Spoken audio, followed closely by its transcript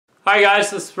Hi guys,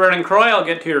 this is Vernon Croy. I'll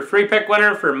get to your free pick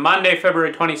winner for Monday,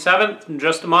 February 27th in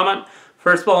just a moment.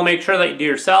 First of all, make sure that you do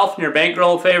yourself and your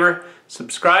bankroll a favor.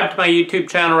 Subscribe to my YouTube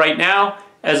channel right now.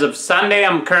 As of Sunday,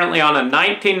 I'm currently on a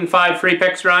 19-5 free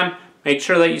picks run. Make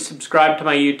sure that you subscribe to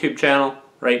my YouTube channel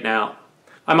right now.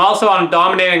 I'm also on a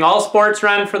dominating all sports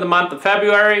run for the month of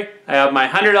February. I have my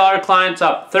 $100 clients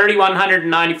up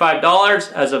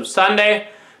 $3,195 as of Sunday.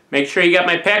 Make sure you get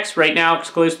my picks right now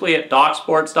exclusively at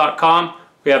DocSports.com.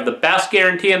 We have the best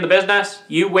guarantee in the business.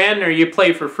 You win or you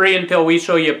play for free until we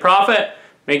show you a profit.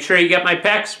 Make sure you get my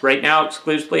picks right now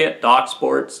exclusively at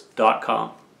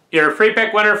DocSports.com. Your free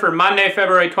pick winner for Monday,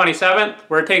 February 27th,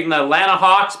 we're taking the Atlanta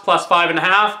Hawks plus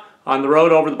 5.5 on the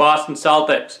road over the Boston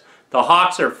Celtics. The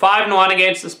Hawks are 5-1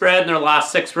 against the spread in their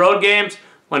last 6 road games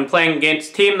when playing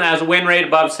against a team that has a win rate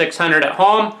above 600 at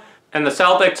home. And the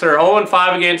Celtics are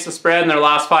 0-5 against the spread in their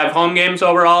last 5 home games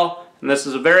overall. And this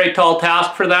is a very tall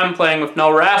task for them, playing with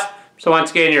no rest. So once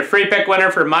again, your free pick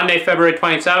winner for Monday, February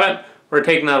 27th, we're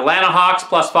taking the Atlanta Hawks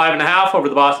plus 5.5 over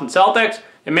the Boston Celtics.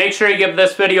 And make sure you give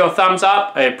this video a thumbs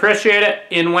up. I appreciate it.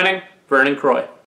 In winning, Vernon Croy.